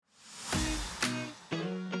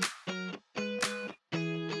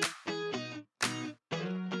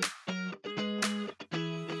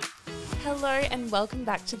Hello and welcome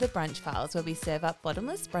back to the Brunch Files, where we serve up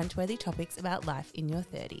bottomless brunch-worthy topics about life in your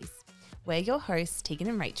 30s. We're your hosts, Tegan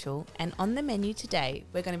and Rachel, and on the menu today,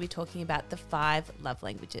 we're going to be talking about the 5 love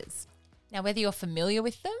languages. Now, whether you're familiar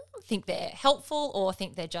with them, think they're helpful, or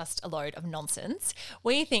think they're just a load of nonsense,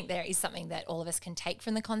 we think there is something that all of us can take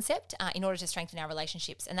from the concept in order to strengthen our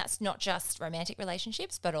relationships. And that's not just romantic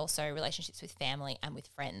relationships, but also relationships with family and with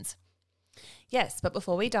friends. Yes, but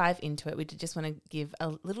before we dive into it, we just want to give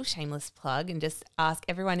a little shameless plug and just ask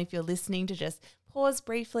everyone, if you're listening, to just pause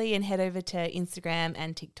briefly and head over to Instagram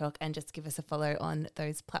and TikTok and just give us a follow on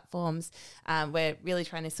those platforms. We're really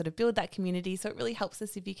trying to sort of build that community, so it really helps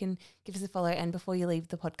us if you can give us a follow. And before you leave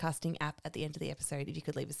the podcasting app at the end of the episode, if you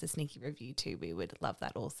could leave us a sneaky review too, we would love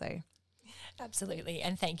that also. Absolutely.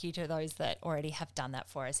 And thank you to those that already have done that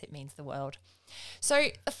for us. It means the world. So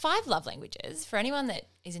the 5 love languages, for anyone that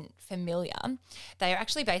isn't familiar, they are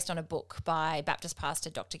actually based on a book by Baptist pastor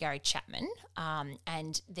Dr. Gary Chapman,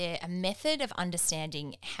 and they're a method of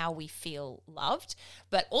understanding how we feel loved,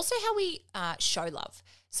 but also how we show love.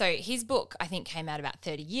 So his book, I think, came out about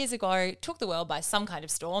 30 years ago, took the world by some kind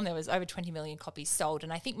of storm. There was over 20 million copies sold,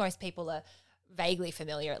 and I think most people are vaguely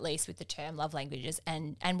familiar, at least, with the term love languages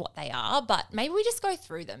and what they are, but maybe we just go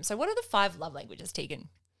through them. So what are the 5 love languages, Tegan?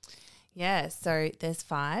 Yeah, so there's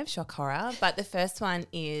 5, shock horror, but the first one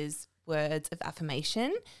is words of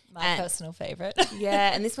affirmation. My personal favourite.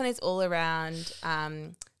 Yeah, and this one is all around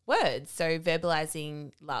words, so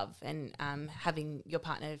verbalizing love and having your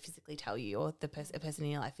partner physically tell you, or a person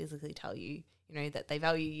in your life physically tell you, you know, that they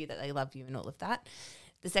value you, that they love you and all of that.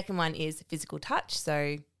 The second one is physical touch,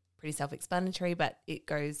 so pretty self-explanatory, but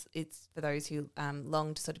it's for those who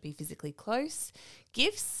long to sort of be physically close.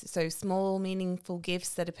 Gifts, so small, meaningful gifts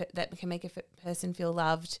that can make a person feel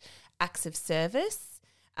loved. Acts of service,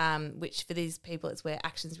 which for these people, it's where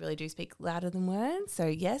actions really do speak louder than words. So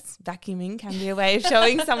yes, vacuuming can be a way of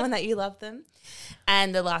showing someone that you love them.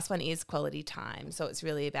 And the last one is quality time. So it's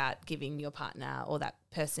really about giving your partner or that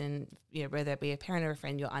person, you know, whether it be a parent or a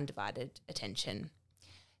friend, your undivided attention.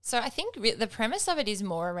 So I think the premise of it is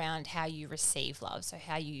more around how you receive love, so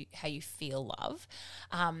how you feel love,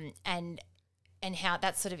 and how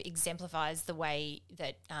that sort of exemplifies the way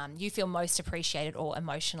that you feel most appreciated or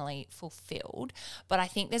emotionally fulfilled. But I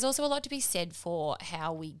think there's also a lot to be said for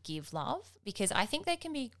how we give love, because I think there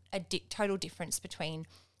can be a total difference between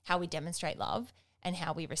how we demonstrate love and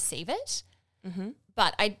how we receive it. Mm-hmm.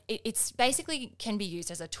 But it's basically can be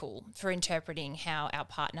used as a tool for interpreting how our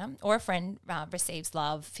partner or a friend receives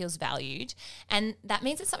love, feels valued, and that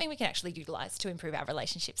means it's something we can actually utilise to improve our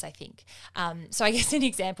relationships, I think. So I guess an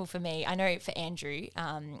example for me, I know for Andrew,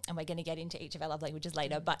 and we're going to get into each of our love languages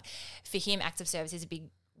later, but for him, acts of service is a big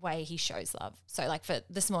way he shows love. So like for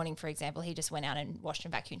this morning, for example, he just went out and washed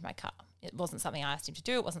and vacuumed my car. It wasn't something I asked him to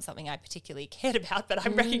do. It wasn't something I particularly cared about, but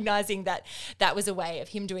I'm recognising that that was a way of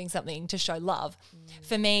him doing something to show love.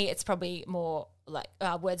 For me, it's probably more like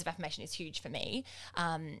words of affirmation is huge for me.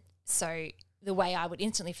 So the way I would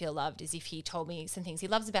instantly feel loved is if he told me some things he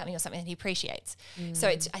loves about me or something that he appreciates. So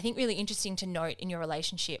it's, I think, really interesting to note in your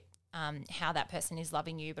relationship how that person is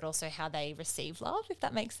loving you, but also how they receive love, if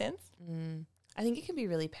that makes sense. I think it can be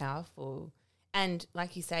really powerful. And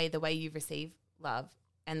like you say, the way you receive love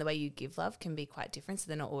and the way you give love can be quite different, so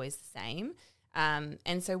they're not always the same.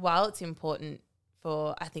 And so while it's important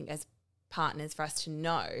for, I think, as partners, for us to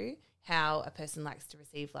know how a person likes to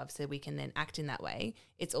receive love so we can then act in that way,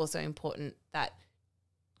 it's also important that,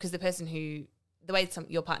 because the way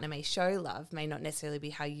your partner may show love may not necessarily be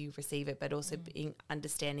how you receive it, but also being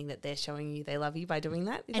understanding that they're showing you they love you by doing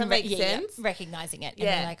that. Does that make sense? Yeah, recognising it. And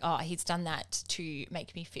being like, oh, he's done that to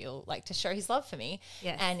make me feel like, to show his love for me.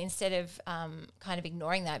 Yes. And instead of kind of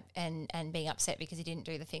ignoring that and being upset because he didn't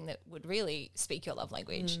do the thing that would really speak your love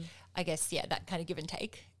language, I guess, that kind of give and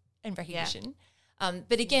take and recognition. Yeah.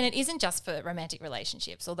 But again, it isn't just for romantic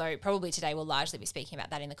relationships, although probably today we'll largely be speaking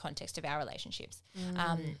about that in the context of our relationships.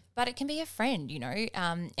 But it can be a friend, you know,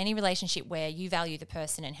 any relationship where you value the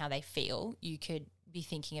person and how they feel. You could be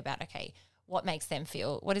thinking about, okay, what makes them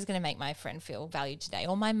feel, what is going to make my friend feel valued today,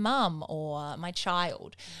 or my mum or my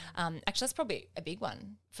child. Actually, that's probably a big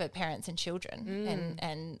one for parents and children,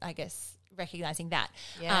 and I guess recognising that.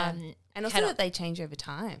 Yeah. And also that they change over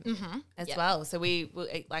time as well. So we,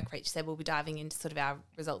 like Rach said, we'll be diving into sort of our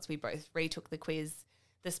results. We both retook the quiz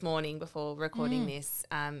this morning before recording this,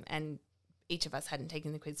 and each of us hadn't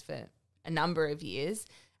taken the quiz for a number of years,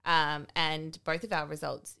 and both of our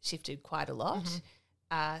results shifted quite a lot.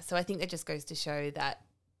 So I think that just goes to show that,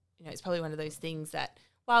 you know, it's probably one of those things that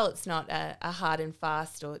while it's not a hard and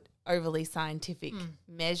fast or overly scientific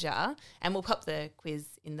measure. And we'll pop the quiz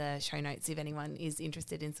in the show notes if anyone is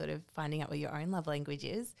interested in sort of finding out what your own love language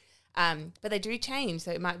is. But they do change,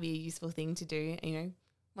 so it might be a useful thing to do,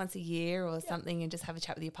 once a year or something, and just have a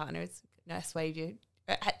chat with your partner. It's a nice way you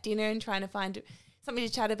at dinner and trying to find something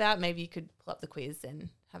to chat about. Maybe you could pull up the quiz and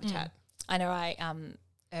have a chat. I know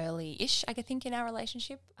early-ish, I think, in our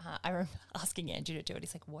relationship, I remember asking Andrew to do it.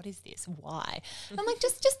 He's like, what is this? Why? And I'm like,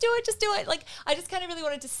 just do it. Like, I just kind of really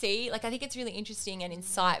wanted to see. Like, I think it's really interesting and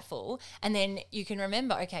insightful. And then you can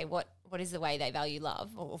remember, okay, what is the way they value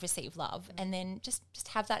love or receive love? And then just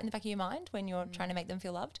have that in the back of your mind when you're trying to make them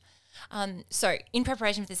feel loved. So in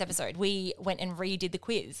preparation for this episode, we went and redid the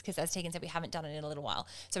quiz because, as Tegan said, we haven't done it in a little while.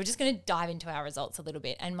 So we're just going to dive into our results a little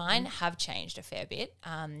bit, and mine have changed a fair bit.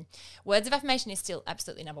 Words of affirmation is still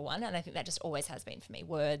absolutely number one, and I think that just always has been for me.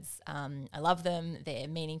 Words, I love them. They're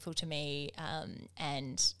meaningful to me,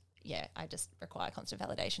 and yeah, I just require constant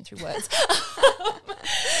validation through words.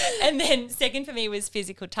 And then second for me was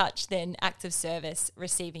physical touch, then acts of service,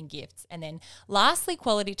 receiving gifts, and then lastly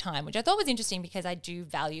quality time, which I thought was interesting because I do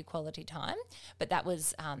value quality time, but that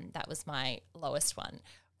was my lowest one.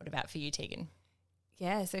 What about for you, Tegan?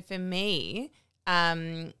 Yeah, so for me,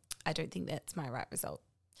 I don't think that's my right result.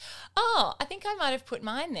 Oh, I think I might have put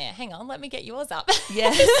mine there. Hang on, let me get yours up.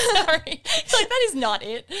 Yeah. Sorry. It's like, that is not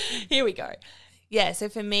it. Here we go. Yeah, so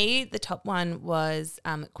for me, the top one was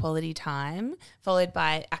quality time, followed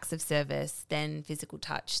by acts of service, then physical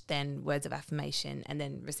touch, then words of affirmation, and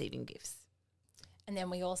then receiving gifts. And then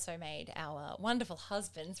we also made our wonderful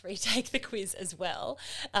husbands retake the quiz as well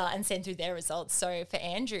and send through their results. So for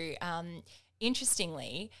Andrew,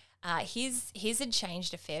 interestingly, his had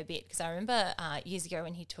changed a fair bit because I remember years ago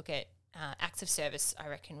when he took it, acts of service, I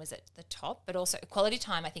reckon, was at the top, but also quality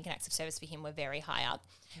time, I think, and acts of service for him were very high up.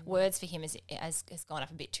 Words for him has gone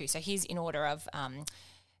up a bit too. So he's in order of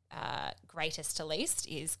greatest to least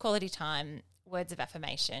is quality time, words of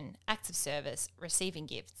affirmation, acts of service, receiving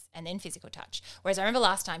gifts, and then physical touch. Whereas I remember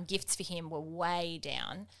last time gifts for him were way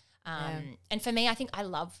down. And for me, I think I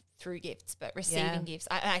love through gifts, but receiving gifts,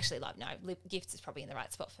 I actually love, gifts is probably in the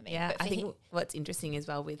right spot for me. Yeah, but for I think what's interesting as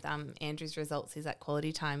well with Andrew's results is that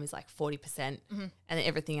quality time is like 40% and then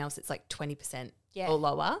everything else it's like 20% or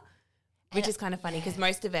lower, which is kind of funny because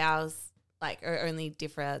most of ours like are only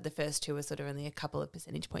differ. The first two are sort of only a couple of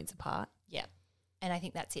percentage points apart. Yeah. And I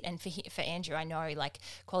think that's it. And for Andrew, I know like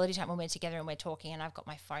quality time when we're together and we're talking and I've got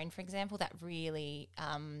my phone, for example, that really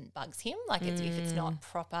bugs him. Like if it's not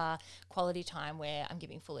proper quality time where I'm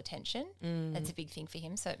giving full attention, that's a big thing for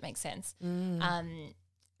him. So it makes sense.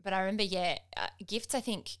 But I remember, gifts, I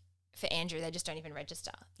think for Andrew, they just don't even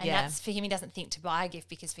register. And that's for him, he doesn't think to buy a gift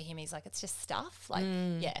because for him, he's like, it's just stuff. Like,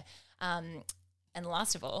 and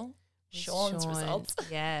last of all, Sean's results.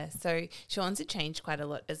 Yeah, so Sean's had changed quite a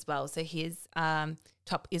lot as well. So his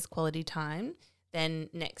top is quality time. Then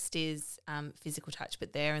next is physical touch,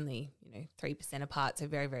 but they're only 3% apart, so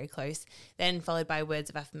very, very close. Then followed by words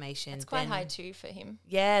of affirmation. It's quite high too for him.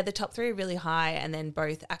 Yeah, the top three are really high, and then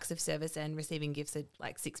both acts of service and receiving gifts are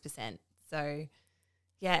like 6%. So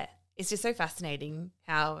yeah, it's just so fascinating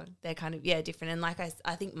how they're kind of different. And like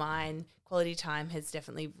I think mine quality time has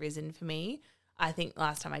definitely risen for me. I think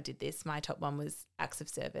last time I did this, my top one was acts of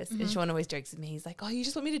service. And Sean always jokes with me. He's like, oh, you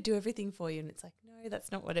just want me to do everything for you. And it's like, no,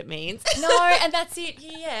 that's not what it means. No, and that's it.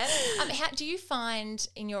 Yeah. How do you find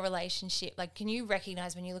in your relationship, like can you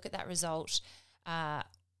recognize when you look at that result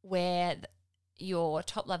where your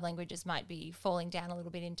top love languages might be falling down a little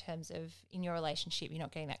bit in terms of in your relationship, you're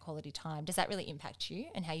not getting that quality time? Does that really impact you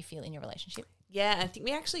and how you feel in your relationship? Yeah, I think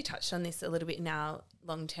we actually touched on this a little bit in our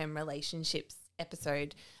long-term relationships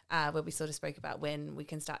episode where we sort of spoke about when we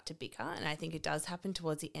can start to bicker, and I think it does happen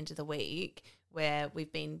towards the end of the week where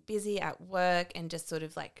we've been busy at work and just sort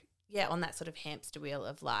of like on that sort of hamster wheel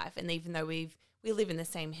of life, and even though we live in the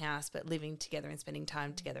same house but living together and spending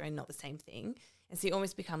time together and not the same thing, and so you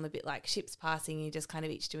almost become a bit like ships passing, you're just kind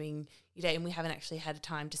of each doing your day, and we haven't actually had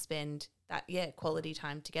time to spend that quality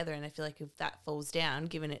time together. And I feel like if that falls down,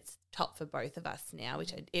 given it's top for both of us now,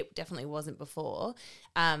 which it definitely wasn't before,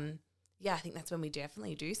 I think that's when we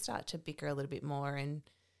definitely do start to bicker a little bit more. And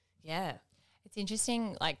it's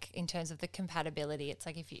interesting, like in terms of the compatibility, it's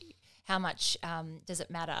like how much does it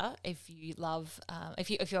matter if you love,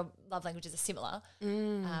 if your love languages are similar,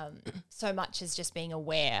 so much as just being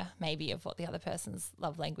aware maybe of what the other person's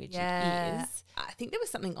love language is. I think there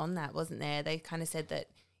was something on that, wasn't there? They kind of said that,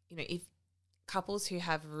 if couples who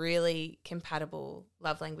have really compatible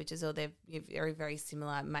love languages or they're very, very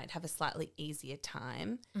similar might have a slightly easier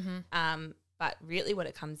time. But really what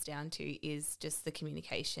it comes down to is just the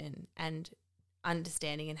communication. And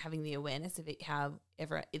understanding and having the awareness of it, how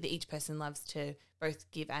each person loves to both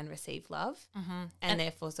give and receive love, and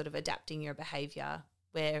therefore sort of adapting your behavior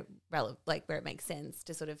where it makes sense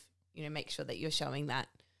to sort of, you know, make sure that you're showing that.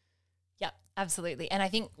 Yep, absolutely. And I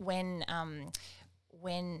think when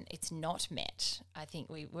it's not met, I think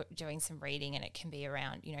we were doing some reading, and it can be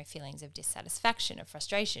around, you know, feelings of dissatisfaction, of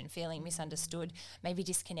frustration, feeling misunderstood, maybe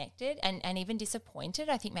disconnected, and even disappointed.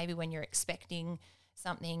 I think maybe when you're expecting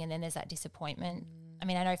something and then there's that disappointment. I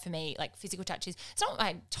mean, I know for me, like physical touch it's not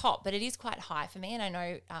my top, but it is quite high for me. And I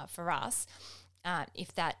know for us,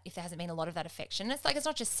 if there hasn't been a lot of that affection, it's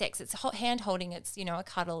not just sex, it's hand holding, it's, you know, a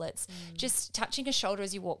cuddle, it's just touching a shoulder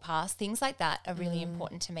as you walk past, things like that are really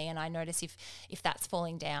important to me. And I notice if that's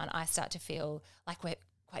falling down, I start to feel like we're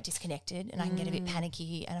quite disconnected, and I can get a bit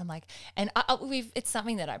panicky, and I'm like, and it's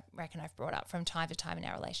something that I reckon I've brought up from time to time in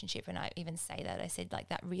our relationship, and I even say that, I said, like,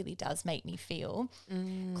 that really does make me feel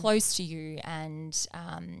close to you and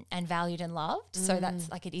valued and loved. So that's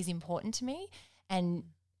like, it is important to me. And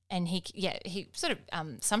he sort of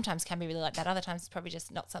sometimes can be really like that. Other times it's probably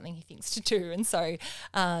just not something he thinks to do. And so,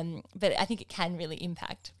 but I think it can really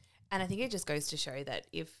impact. And I think it just goes to show that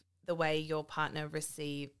if the way your partner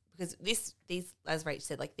because these, as Rach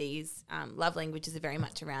said, like these love languages are very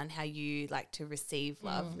much around how you like to receive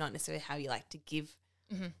love, not necessarily how you like to give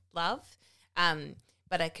love.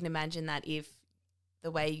 But I can imagine that if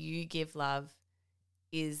the way you give love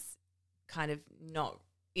is kind of not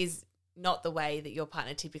the way that your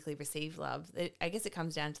partner typically receives love, I guess it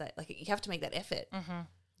comes down to that, like, you have to make that effort.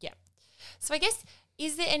 Yeah. So I guess,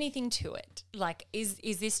 is there anything to it? Like, is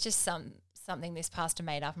this just something this pastor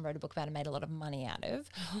made up and wrote a book about and made a lot of money out of?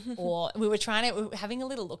 Or we were having a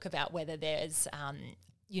little look about whether there's,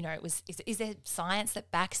 you know, is there science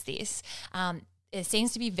that backs this? There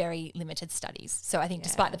seems to be very limited studies. So I think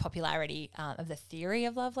despite the popularity of the theory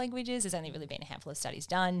of love languages, there's only really been a handful of studies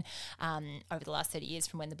done over the last 30 years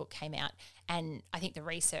from when the book came out. And I think the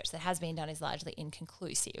research that has been done is largely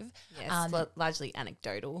inconclusive. Yes, largely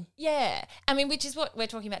anecdotal. Yeah. I mean, which is what we're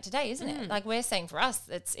talking about today, isn't it? Like, we're saying for us,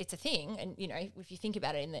 it's a thing. And, you know, if you think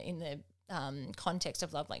about it in the context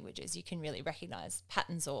of love languages, you can really recognize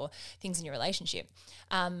patterns or things in your relationship.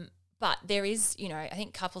 But there is, you know, I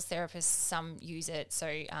think couples therapists, some use it.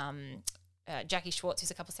 So Jackie Schwartz, who's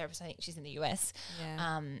a couples therapist, I think she's in the US.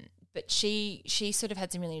 Yeah. But she sort of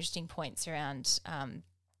had some really interesting points around,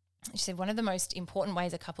 she said one of the most important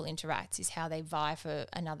ways a couple interacts is how they vie for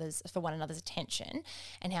one another's attention,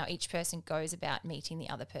 and how each person goes about meeting the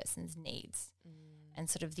other person's needs. And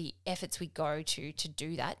sort of the efforts we go to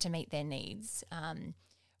do that, to meet their needs,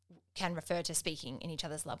 can refer to speaking in each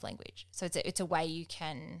other's love language. So it's a way you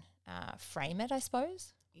can frame it, I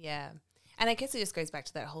suppose. Yeah. And I guess it just goes back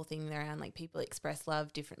to that whole thing around, like, people express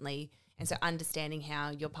love differently. And so understanding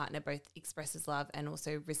how your partner both expresses love and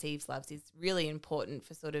also receives love is really important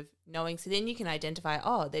for sort of knowing. So then you can identify,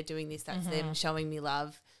 oh, they're doing this, that's them showing me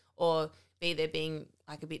love. Or B, they're being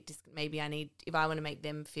like a bit, if I want to make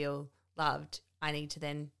them feel loved, I need to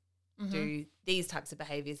then do these types of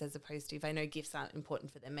behaviours, as opposed to, if I know gifts aren't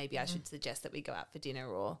important for them, maybe I should suggest that we go out for dinner,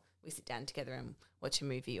 or we sit down together and watch a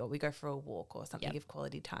movie, or we go for a walk or something if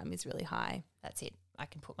quality time is really high. That's it. I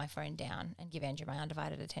can put my phone down and give Andrew my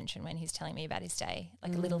undivided attention when he's telling me about his day.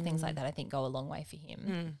 Like little things like that, I think, go a long way for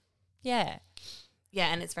him. Yeah. Yeah,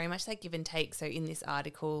 and it's very much like give and take. So in this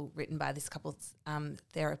article written by this couple's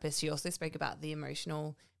therapist, she also spoke about the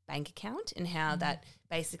emotional bank account, and how that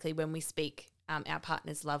basically, when we speak our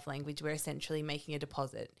partner's love language, we're essentially making a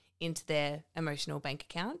deposit into their emotional bank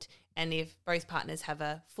account. And if both partners have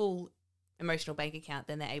a full emotional bank account,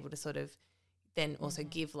 then they're able to sort of then also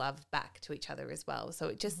give love back to each other as well. So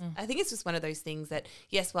it just, I think it's just one of those things that,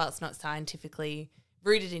 yes, while it's not scientifically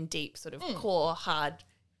rooted in deep sort of core hard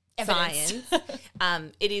evidence,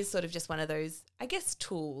 science, it is sort of just one of those, I guess,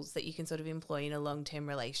 tools that you can sort of employ in a long-term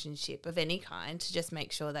relationship of any kind, to just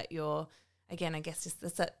make sure that you're, again, I guess just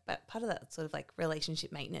part of that sort of like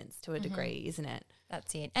relationship maintenance to a degree, isn't it?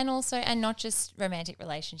 That's it. And also, and not just romantic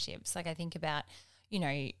relationships. Like, I think about, you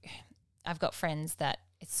know, I've got friends that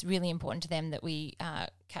it's really important to them that we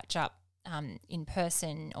catch up in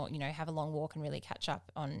person, or, you know, have a long walk and really catch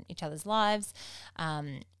up on each other's lives.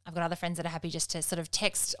 I've got other friends that are happy just to sort of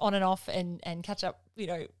text on and off and catch up, you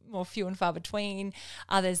know, more few and far between.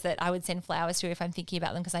 Others that I would send flowers to if I'm thinking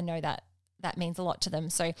about them, because I know that means a lot to them.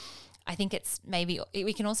 So I think it's maybe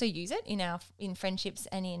we can also use it in friendships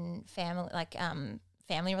and in family, like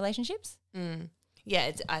family relationships.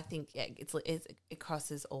 Yeah, I think it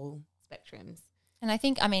crosses all spectrums. And I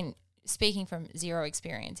think, I mean, speaking from zero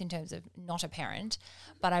experience in terms of not a parent,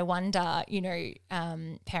 but I wonder,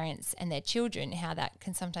 parents and their children, how that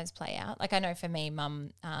can sometimes play out. Like I know for me,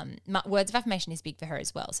 mum, words of affirmation is big for her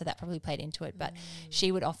as well, so that probably played into it. But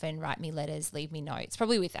she would often write me letters, leave me notes,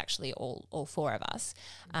 probably with actually all four of us.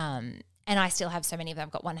 And I still have so many of them.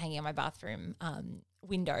 I've got one hanging on my bathroom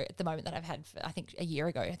window at the moment that I've had for, I think, a year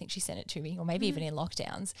ago. I think she sent it to me, or maybe even in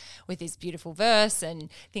lockdowns, with this beautiful verse and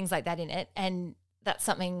things like that in it. And that's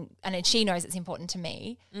something, and she knows it's important to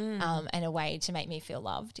me, and a way to make me feel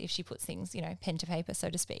loved if she puts things, pen to paper, so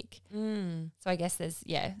to speak. So I guess there's,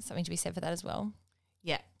 something to be said for that as well.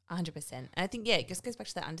 Yeah, 100%. And I think, it just goes back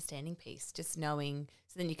to that understanding piece, just knowing,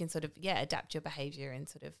 so then you can sort of, adapt your behavior and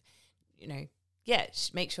sort of,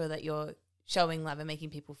 make sure that you're showing love and making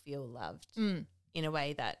people feel loved in a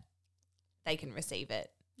way that they can receive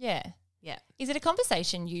it. Yeah. Yeah. Is it a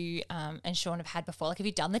conversation you and Sean have had before? Like, have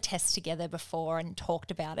you done the test together before and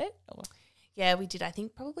talked about it? Or? Yeah, we did. I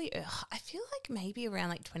think probably, I feel like maybe around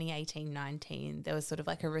like 2018, 19, there was sort of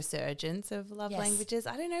like a resurgence of love languages.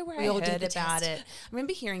 I don't know where I heard about it. I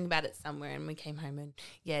remember hearing about it somewhere, and we came home and,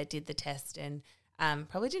 did the test, and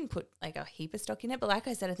probably didn't put like a heap of stock in it. But like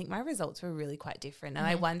I said, I think my results were really quite different. And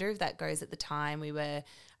I wonder if that goes at the time we were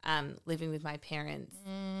living with my parents,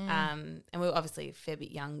 and we were obviously a fair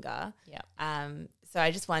bit younger. Yeah. So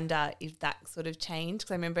I just wonder if that sort of changed,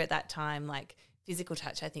 because I remember at that time, like, physical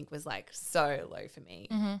touch, I think, was like so low for me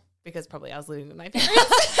because probably I was living with my parents.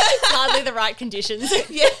 Hardly the right conditions.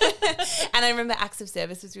 Yeah. And I remember acts of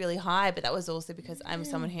service was really high, but that was also because I'm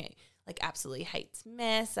someone who like absolutely hates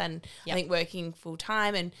mess, and I think working full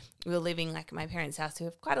time, and we were living like at my parents' house, who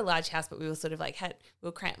have quite a large house, but we were sort of like we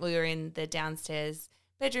were in the downstairs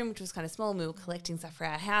bedroom, which was kind of small, and we were collecting stuff for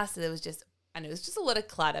our house. So there was just, and it was just a lot of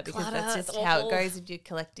clutter, because that's just how it goes if you're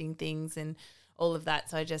collecting things and all of that.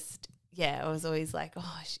 So I just, I was always like,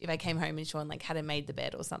 if I came home and Sean like hadn't made the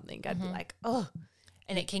bed or something, I'd be like,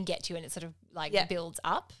 and it can get to you, and it sort of like builds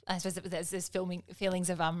up. I suppose there's feelings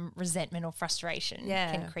of resentment or frustration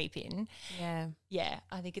can creep in. Yeah.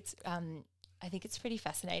 I think it's pretty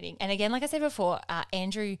fascinating. And again, like I said before,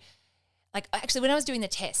 Andrew, like actually when I was doing the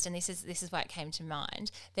test, and this is why it came to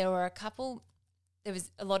mind, there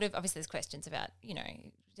was a lot of, obviously there's questions about,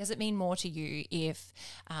 does it mean more to you if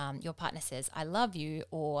your partner says, I love you,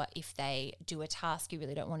 or if they do a task you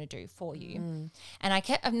really don't want to do for you? And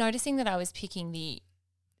I'm noticing that I was picking the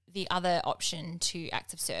other option to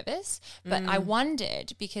acts of service, but I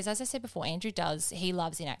wondered, because as I said before, Andrew he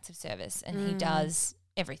loves in acts of service, and he does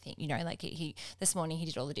everything, like he this morning he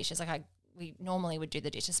did all the dishes. Like we normally would do the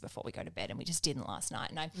dishes before we go to bed, and we just didn't last night.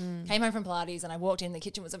 And I came home from Pilates, and I walked in, the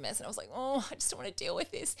kitchen was a mess, and I was like, I just don't want to deal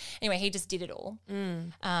with this. Anyway, he just did it all.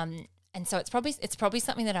 And so it's probably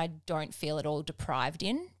something that I don't feel at all deprived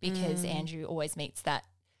in, because Andrew always meets that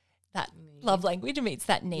love language and meets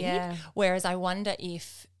that need. Yeah. Whereas I wonder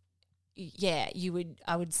if,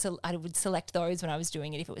 I would select those when I was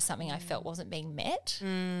doing it if it was something I felt wasn't being met.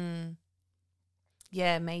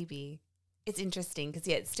 Yeah, maybe. It's interesting because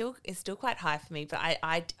it's still quite high for me, but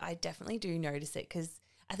I definitely do notice it, because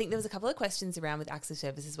I think there was a couple of questions around with acts of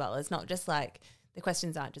service as well. It's not just like, the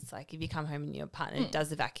questions aren't just like, if you come home and your partner does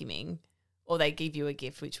the vacuuming, or they give you a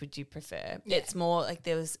gift, which would you prefer? Yeah. It's more like,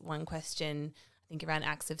 there was one question I think around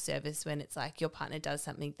acts of service when it's like your partner does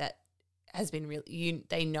something that has been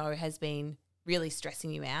they know has been really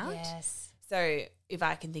stressing you out. Yes. So if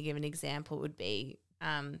I can think of an example, it would be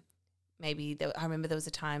maybe I remember there was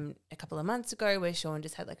a time a couple of months ago where Sean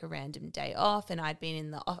just had like a random day off, and I'd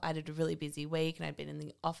been I had a really busy week, and I'd been in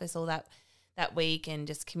the office all that week and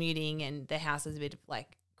just commuting, and the house was a bit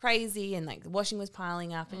like crazy, and like the washing was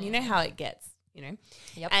piling up, and you know how it gets,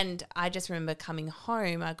 Yep. And I just remember coming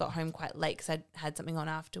home. I got home quite late because I had something on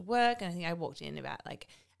after work, and I think I walked in about like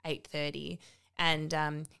 8:30, and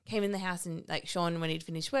came in the house, and like Sean, when he'd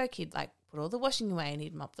finished work, he'd like put all the washing away, and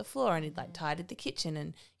he'd mop the floor, and he'd like tidied the kitchen,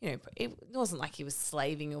 and it wasn't like he was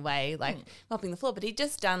slaving away like mopping the floor, but he'd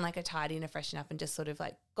just done like a tidy and a freshen up, and just sort of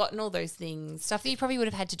like gotten all those things, stuff that you probably would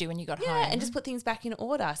have had to do when you got home, and just put things back in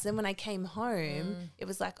order. So then when I came home, it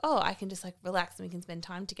was like, I can just like relax, and we can spend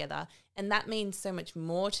time together, and that means so much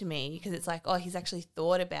more to me, because it's like, he's actually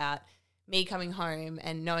thought about me coming home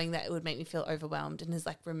and knowing that it would make me feel overwhelmed, and has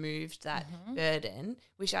like removed that burden,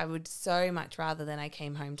 which I would so much rather than I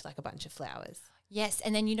came home to like a bunch of flowers. Yes.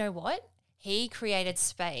 And then you know what? He created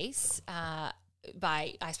space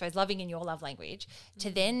by, I suppose, loving in your love language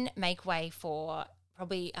to then make way for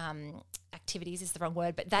probably activities is the wrong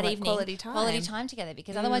word, but that evening quality time together,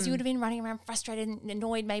 because otherwise you would have been running around frustrated and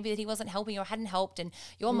annoyed maybe that he wasn't helping or hadn't helped, and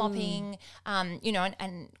you're mopping,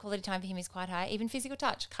 and quality time for him is quite high. Even physical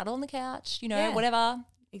touch, cuddle on the couch, whatever,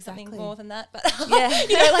 Exactly. something more than that. But Yeah.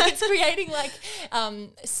 you know, like it's creating like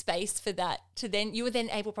space for that to then you were then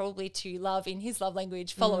able probably to love in his love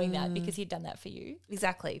language following that because he'd done that for you.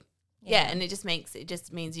 Exactly. Yeah. And it just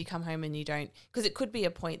means you come home and you don't, because it could be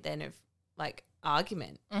a point then of like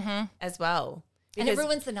argument as well. And it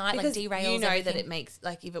ruins the night, like derails you know everything. that it makes,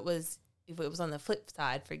 like if it was on the flip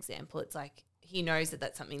side, for example, it's like he knows that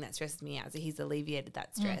that's something that stresses me out, so he's alleviated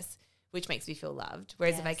that stress, which makes me feel loved.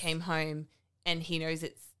 Whereas if I came home and he knows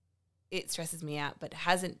it stresses me out but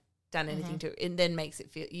hasn't done anything to it, it then makes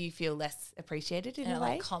you feel less appreciated in and a it way.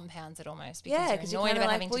 like compounds it almost because Because you're you're annoyed kind of about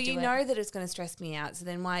like, having well, to do you it. know that it's going to stress me out, so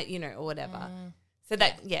then why, or whatever. So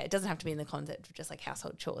that, it doesn't have to be in the concept of just like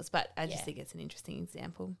household chores, but I just think it's an interesting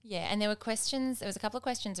example. Yeah. And there was a couple of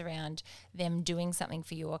questions around them doing something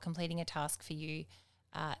for you or completing a task for you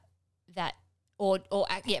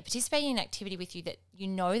participating in an activity with you that you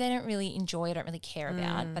know they don't really enjoy or don't really care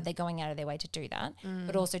about, but they're going out of their way to do that,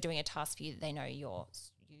 but also doing a task for you that they know you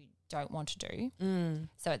don't want to do.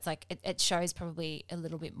 So it's like it shows probably a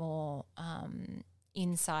little bit more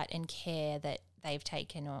insight and care that they've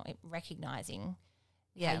taken or recognising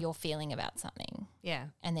how you're feeling about something. Yeah.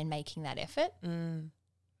 And then making that effort.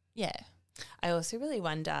 Yeah. I also really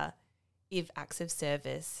wonder if acts of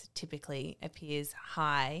service typically appears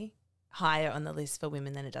higher on the list for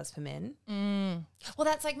women than it does for men. Well,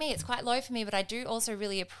 that's like me. It's quite low for me, but I do also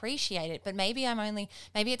really appreciate it. But maybe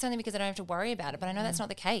it's only because I don't have to worry about it. But I know that's not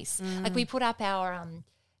the case. Like we put up our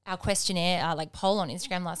questionnaire, like poll on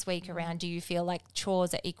Instagram last week around, do you feel like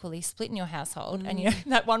chores are equally split in your household? And, you know,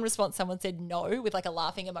 that one response, someone said no with like a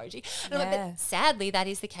laughing emoji. And I'm like, but sadly, that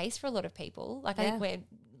is the case for a lot of people. Like I think we're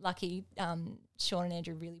lucky Sean and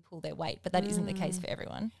Andrew really pull their weight, but that isn't the case for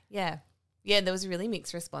everyone. Yeah. Yeah, there was a really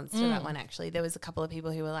mixed response to that one, actually. There was a couple of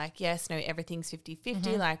people who were like, yes, no, everything's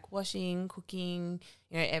 50-50, like washing, cooking,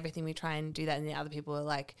 you know, everything, we try and do that. And the other people were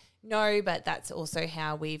like, no, but that's also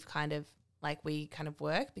how we've kind of, like we kind of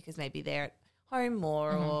work, because maybe they're at home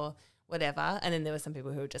more or whatever. And then there were some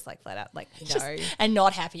people who were just like flat out like, no. And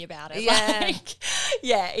not happy about it. Yeah.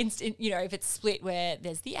 Like, you know, if it's split where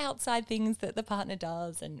there's the outside things that the partner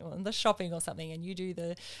does and or the shopping or something and you do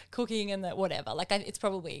the cooking and the whatever. Like it's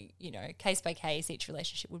probably, you know, case by case, each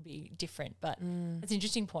relationship would be different. But it's an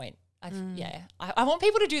interesting point. I want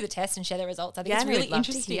people to do the test and share their results. I think it's really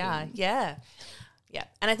interesting. Yeah.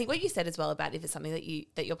 And I think what you said as well about if it's something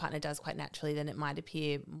that your partner does quite naturally, then it might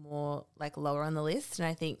appear more like lower on the list. And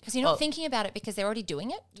I think because you're not thinking about it because they're already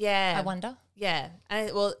doing it. Yeah. I wonder. Yeah. And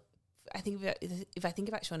I think if I think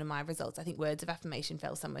about Sean and my results, I think words of affirmation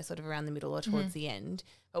fell somewhere sort of around the middle or towards the end.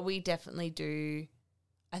 But we definitely do.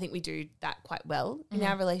 I think we do that quite well in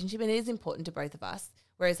our relationship, and it is important to both of us.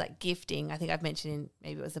 Whereas like gifting, I think I've mentioned in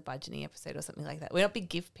maybe it was a budgeting episode or something like that. We're not big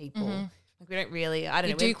gift people. Like we don't really, I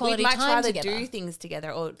don't know. We much rather together. do things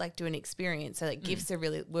together or like do an experience. So like gifts are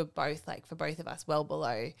really, we're both like for both of us well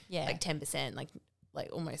below like 10%, like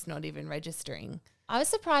almost not even registering. I was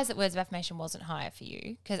surprised that words of affirmation wasn't higher for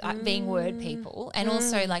you because being word people and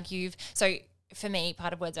also like so for me,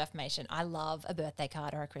 part of words of affirmation, I love a birthday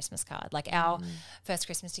card or a Christmas card. Like our first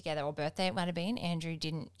Christmas together or birthday it might have been, Andrew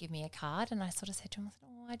didn't give me a card and I sort of said to him,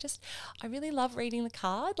 I really love reading the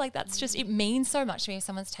card. Like that's just, it means so much to me if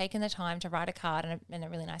someone's taken the time to write a card and a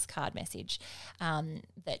really nice card message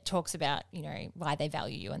that talks about, you know, why they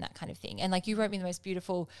value you and that kind of thing. And like you wrote me the most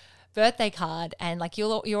beautiful birthday card and like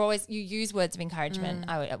you use words of encouragement,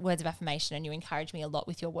 words of affirmation, and you encourage me a lot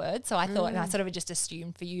with your words. So I thought, and I sort of just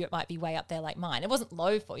assumed for you it might be way up there like mine. It wasn't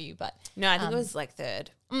low for you, but no, I think it was like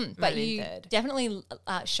third. But you definitely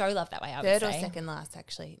show love that way. I would say third or second last,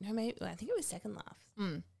 actually. No, maybe I think it was second last.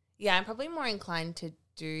 Yeah, I'm probably more inclined to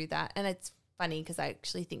do that, and it's funny because I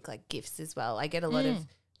actually think like gifts as well. I get a lot of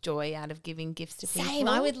joy out of giving gifts to people. Same,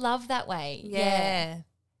 I would love that way. Yeah.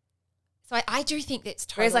 So I do think that's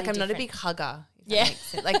totally whereas like I'm different. not a big hugger. If that makes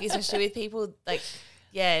sense. Like especially with people like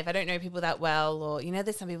if I don't know people that well, or you know,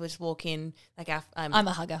 there's some people just walk in like I'm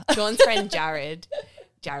a hugger. Sean's friend Jared,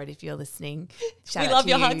 if you're listening, shout out love to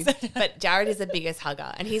your you. hugs. But Jared is the biggest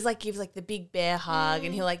hugger, and he's like gives like the big bear hug,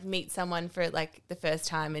 and he'll like meet someone for like the first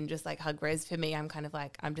time and just like hug. Whereas for me, I'm kind of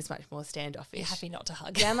like I'm just much more standoffish. You're happy not to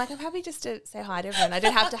hug. Yeah, I'm like I'm happy just to say hi to everyone. I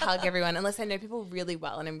don't have to hug everyone unless I know people really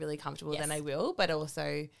well and I'm really comfortable. Then I will. But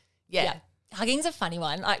also, hugging's a funny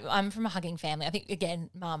one. I'm from a hugging family. I think again,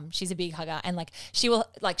 Mum, she's a big hugger, and like she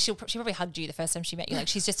probably hugged you the first time she met you. Like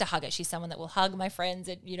she's just a hugger. She's someone that will hug my friends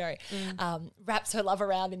and you know wraps her love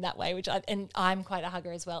around in that way. And I'm quite a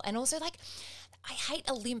hugger as well. And also like I hate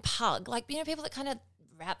a limp hug. Like you know people that kind of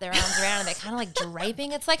wrap their arms around and they're kind of like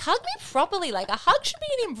draping. It's like hug me properly. Like a hug should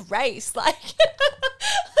be an embrace. Like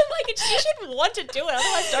I'm you should want to do it,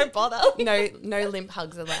 otherwise don't bother. No limp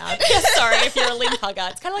hugs allowed. Yeah, sorry if you're a limp hugger.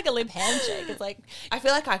 It's kind of like a limp handshake. It's like, I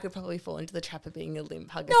feel like I could probably fall into the trap of being a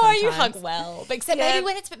limp hugger. no, sometimes. you hug well, but except maybe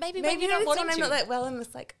when it's maybe when you don't want when to. I'm not that well, and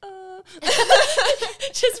it's like,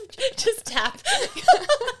 just tap.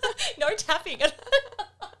 No tapping.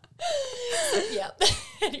 Yeah.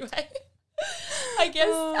 Anyway, I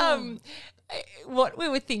guess what we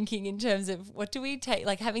were thinking in terms of what do we take,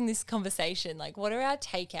 like having this conversation, like what are our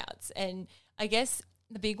takeouts? And I guess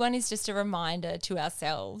the big one is just a reminder to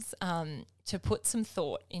ourselves to put some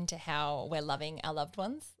thought into how we're loving our loved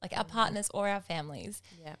ones, like our partners or our families.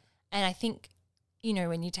 Yeah. And I think,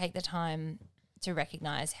 when you take the time to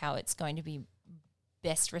recognize how it's going to be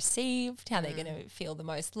best received, how they're going to feel the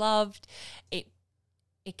most loved,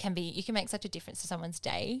 you can make such a difference to someone's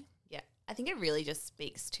day. Yeah. I think it really just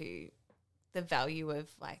speaks to the value of,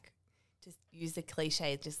 like, just use the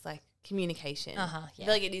cliche, just like communication. Yeah. I feel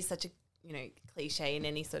like it is such a, cliche in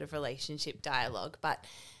any sort of relationship dialogue, but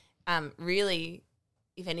really,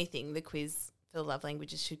 if anything, the quiz for the love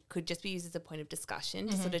languages could just be used as a point of discussion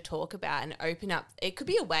to sort of talk about and open up. It could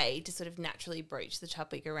be a way to sort of naturally broach the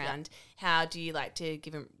topic around how do you like to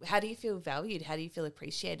give them, how do you feel valued, how do you feel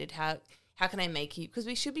appreciated, how can I make you, because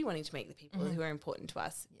we should be wanting to make the people who are important to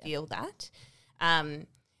us feel that.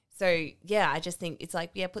 So, yeah, I just think it's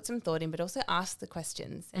like, put some thought in, but also ask the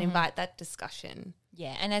questions and invite that discussion.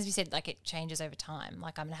 Yeah, and as we said, like it changes over time.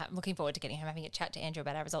 Like I'm looking forward to getting him, having a chat to Andrew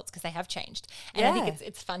about our results because they have changed. And I think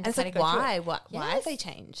it's fun to and kind it's of like, go why? through it. Why have they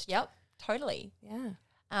changed? Yep, totally.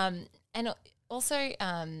 Yeah. And also,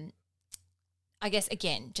 I guess,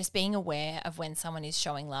 again, just being aware of when someone is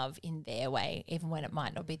showing love in their way, even when it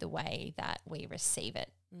might not be the way that we receive it.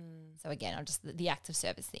 So again, I'm just the acts of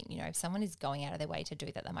service thing. If someone is going out of their way to do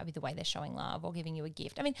that, that might be the way they're showing love or giving you a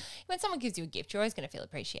gift. I mean, when someone gives you a gift, you're always going to feel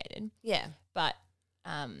appreciated. Yeah. But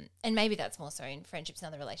and maybe that's more so in friendships and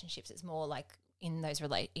other relationships. It's more like in those your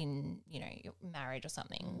marriage or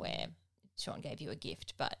something where Sean gave you a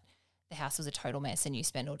gift, but the house was a total mess and you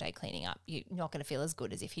spend all day cleaning up. You're not going to feel as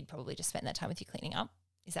good as if he'd probably just spent that time with you cleaning up.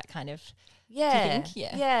 Is that kind of do you think?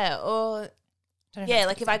 Yeah. Or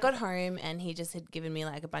like if I got home and he just had given me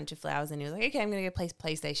like a bunch of flowers and he was like, okay, I'm going to go play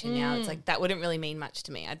PlayStation now. It's like, that wouldn't really mean much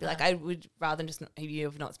to me. I'd be like, I would rather just you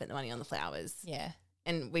have not spent the money on the flowers. Yeah.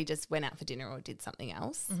 And we just went out for dinner or did something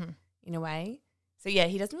else in a way. So, yeah,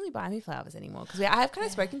 he doesn't really buy me flowers anymore because I have kind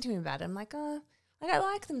of spoken to him about it. I'm like, I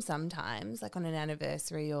like them sometimes, like on an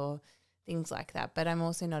anniversary or things like that. But I'm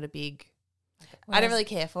also not a big I don't really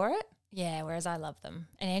care for it. Yeah, whereas I love them.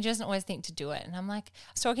 And Andrew doesn't always think to do it. And I'm like,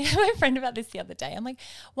 I was talking to my friend about this the other day. I'm like,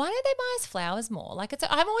 why don't they buy us flowers more? Like,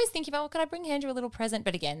 I'm always thinking about, could I bring Andrew a little present?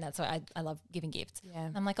 But again, that's why I love giving gifts. Yeah.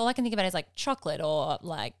 I'm like, all I can think about is like chocolate or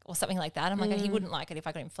something like that. I'm like, he wouldn't like it if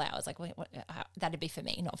I got him flowers. Like, that'd be for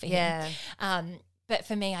me, not for him. But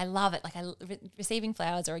for me, I love it. Like receiving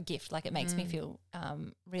flowers or a gift, like it makes me feel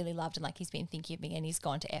really loved and like he's been thinking of me and he's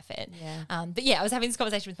gone to effort. Yeah. But yeah, I was having this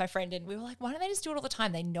conversation with my friend and we were like, why don't they just do it all the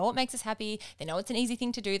time? They know it makes us happy. They know it's an easy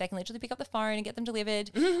thing to do. They can literally pick up the phone and get them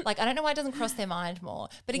delivered. Like, I don't know why it doesn't cross their mind more.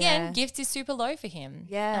 But again, gifts is super low for him.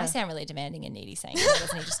 Yeah. And I sound really demanding and needy saying, why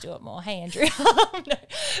doesn't he just do it more? Hey, Andrew. No.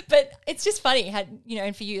 But it's just funny how,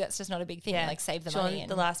 and for you, that's just not a big thing. Yeah. Like save the Sean, money.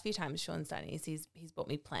 the last few times Sean's done is he's bought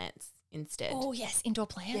me plants instead. Oh, yes, indoor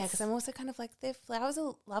plants. Yeah, because I'm also kind of like, their flowers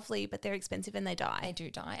are lovely, but they're expensive and they die. They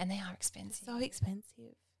do die and they are expensive. So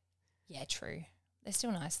expensive. Yeah, true. They're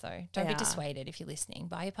still nice though. Don't be dissuaded if you're listening.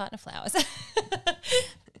 Buy your partner flowers.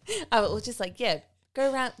 I will just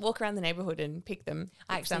walk around the neighborhood and pick them.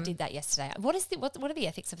 I actually did that yesterday. What are the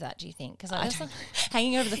ethics of that, do you think? Because I was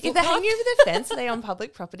hanging over the If they're hanging over the fence, are they on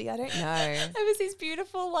public property? I don't know. There was these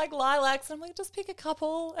beautiful like lilacs. And I'm like, just pick a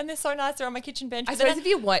couple. And they're so nice. They're on my kitchen bench. I suppose if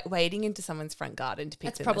you're wading into someone's front garden to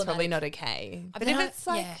pick them, that's probably not okay. But if it's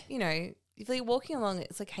like, if you're walking along,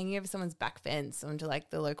 it's like hanging over someone's back fence onto like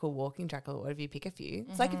the local walking track or whatever, you pick a few.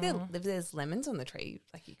 It's like if there's lemons on the tree,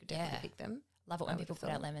 like you could definitely pick them. Love it when people put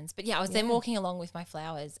out lemons. But yeah, I was then walking along with my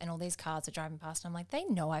flowers and all these cars are driving past and I'm like, they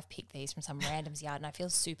know I've picked these from some random's yard and I feel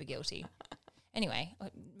super guilty. Anyway,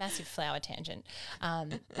 massive flower tangent.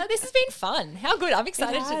 This has been fun. How good. I'm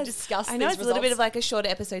excited to discuss these I know it's results. a little bit of like a shorter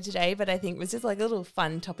episode today, but I think it was just like a little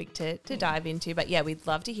fun topic to dive into. But yeah, we'd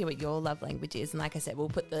love to hear what your love language is. And like I said, we'll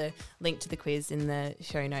put the link to the quiz in the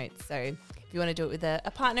show notes. So if you want to do it with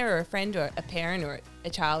a partner or a friend or a parent or a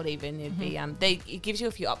child even, it'd be it gives you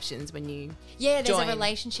a few options when you there's join. a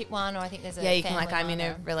relationship one or I think there's a you can like, I'm in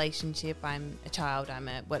a or relationship, I'm a child, I'm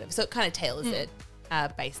a whatever. So it kind of tailors it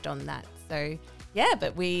based on that. So yeah,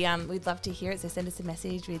 but we'd love to hear it. So send us a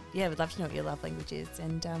message. We'd love to know what your love language is.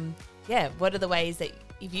 And what are the ways that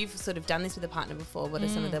if you've sort of done this with a partner before, what are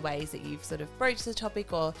some of the ways that you've sort of broached the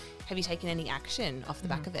topic, or have you taken any action off the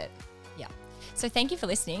back of it? Yeah. So thank you for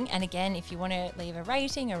listening. And again, if you want to leave a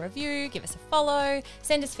rating, a review, give us a follow,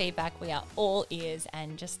 send us feedback. We are all ears.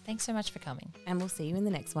 And just thanks so much for coming. And we'll see you in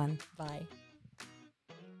the next one. Bye.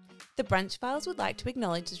 The Brunch Files would like to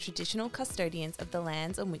acknowledge the traditional custodians of the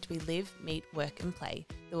lands on which we live, meet, work and play,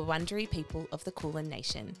 the Wurundjeri people of the Kulin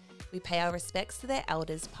Nation. We pay our respects to their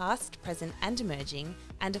elders past, present and emerging,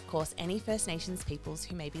 and of course any First Nations peoples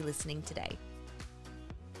who may be listening today.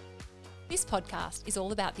 This podcast is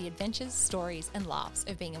all about the adventures, stories and laughs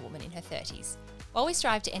of being a woman in her 30s. While we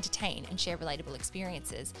strive to entertain and share relatable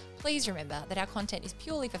experiences, please remember that our content is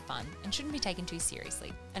purely for fun and shouldn't be taken too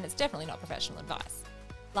seriously, and it's definitely not professional advice.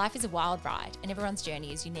 Life is a wild ride and everyone's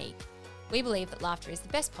journey is unique. We believe that laughter is the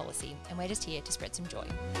best policy, and we're just here to spread some joy.